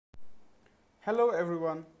Hello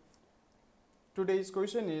everyone. Today's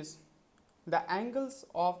question is the angles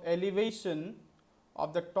of elevation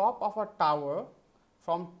of the top of a tower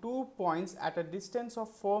from 2 points at a distance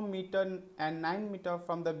of 4 meter and 9 meter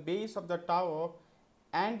from the base of the tower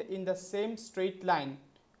and in the same straight line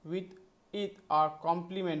with it are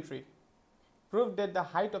complementary. Prove that the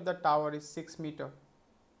height of the tower is 6 meter.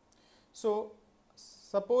 So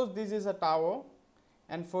suppose this is a tower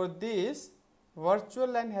and for this virtual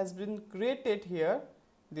line has been created here,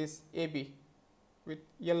 this AB with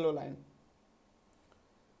yellow line.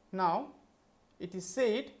 Now it is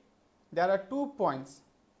said there are 2 points.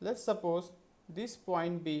 Let's suppose this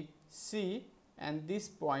point be C and this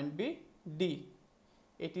point be D.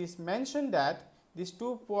 It is mentioned that these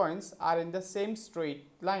 2 points are in the same straight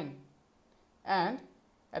line and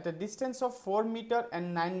at a distance of 4 meter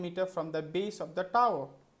and 9 meter from the base of the tower.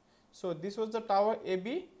 So this was the tower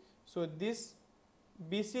AB. So this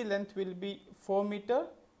BC length will be 4 meter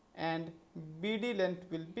and BD length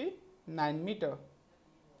will be 9 meter.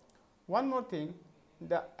 One more thing,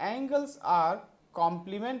 the angles are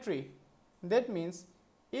complementary. That means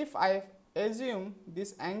if I assume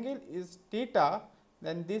this angle is theta,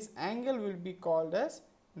 then this angle will be called as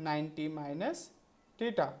 90 minus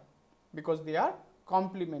theta because they are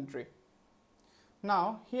complementary.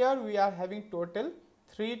 Now here we are having total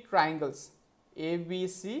 3 triangles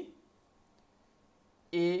ABC,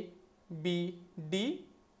 ABD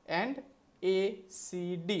and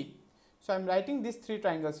ACD. So I am writing these 3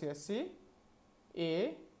 triangles here. See,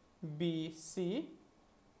 ABC,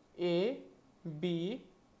 ABD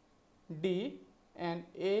and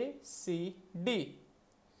ACD.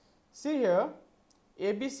 See here,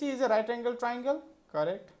 ABC is a right angle triangle,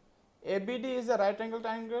 correct. ABD is a right angle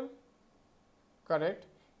triangle, correct.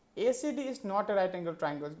 ACD is not a right angle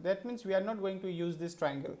triangle. That means we are not going to use this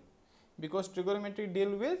triangle because trigonometry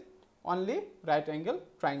deal with only right angle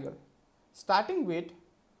triangle. Starting with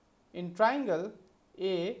in triangle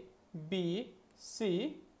ABC,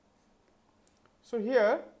 so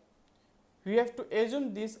here we have to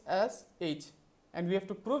assume this as H and we have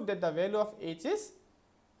to prove that the value of H is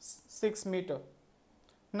 6 meter.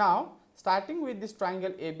 Now starting with this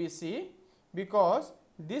triangle ABC, because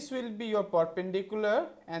this will be your perpendicular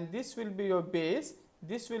and this will be your base,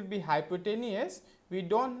 this will be hypotenuse. We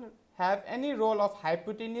don't have any role of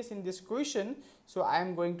hypotenuse in this question, so I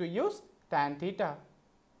am going to use tan theta.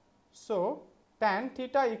 So tan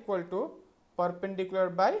theta equal to perpendicular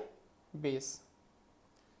by base.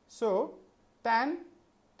 So tan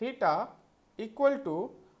theta equal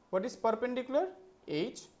to what is perpendicular?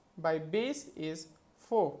 H by base is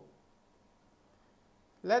 4.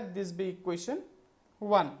 Let this be equation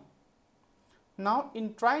 1. Now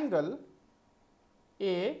in triangle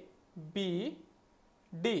ABD,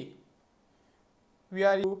 we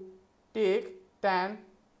are to take tan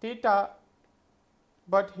theta,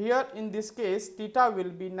 but here in this case theta will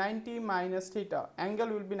be 90 minus theta, angle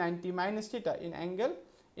will be 90 minus theta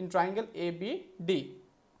in triangle ABD.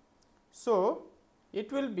 So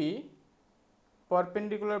it will be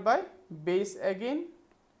perpendicular by base again,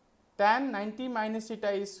 tan 90 minus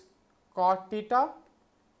theta is cot theta.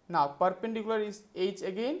 Now perpendicular is H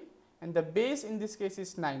again and the base in this case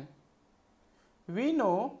is 9. We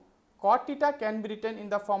know cot theta can be written in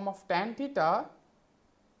the form of tan theta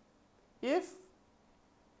if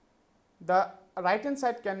the right hand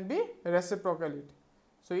side can be reciprocal it.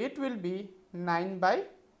 So it will be 9 by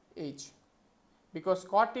H because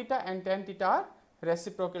cot theta and tan theta are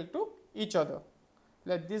reciprocal to each other.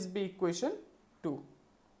 Let this be equation 2.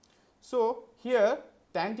 So here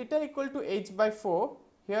tan theta equal to H by 4,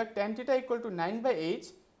 here tan theta equal to 9 by H,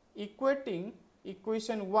 equating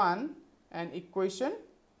equation 1 and equation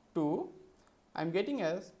 2, I am getting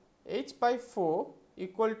as H by 4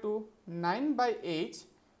 equal to 9 by H,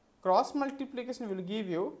 cross multiplication will give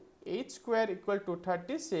you H square equal to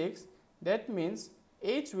 36, that means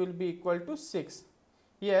H will be equal to 6.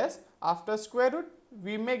 Yes, after square root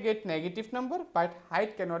we may get negative number, but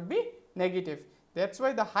height cannot be negative. That is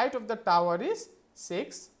why the height of the tower is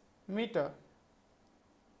 6 meter.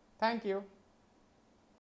 Thank you.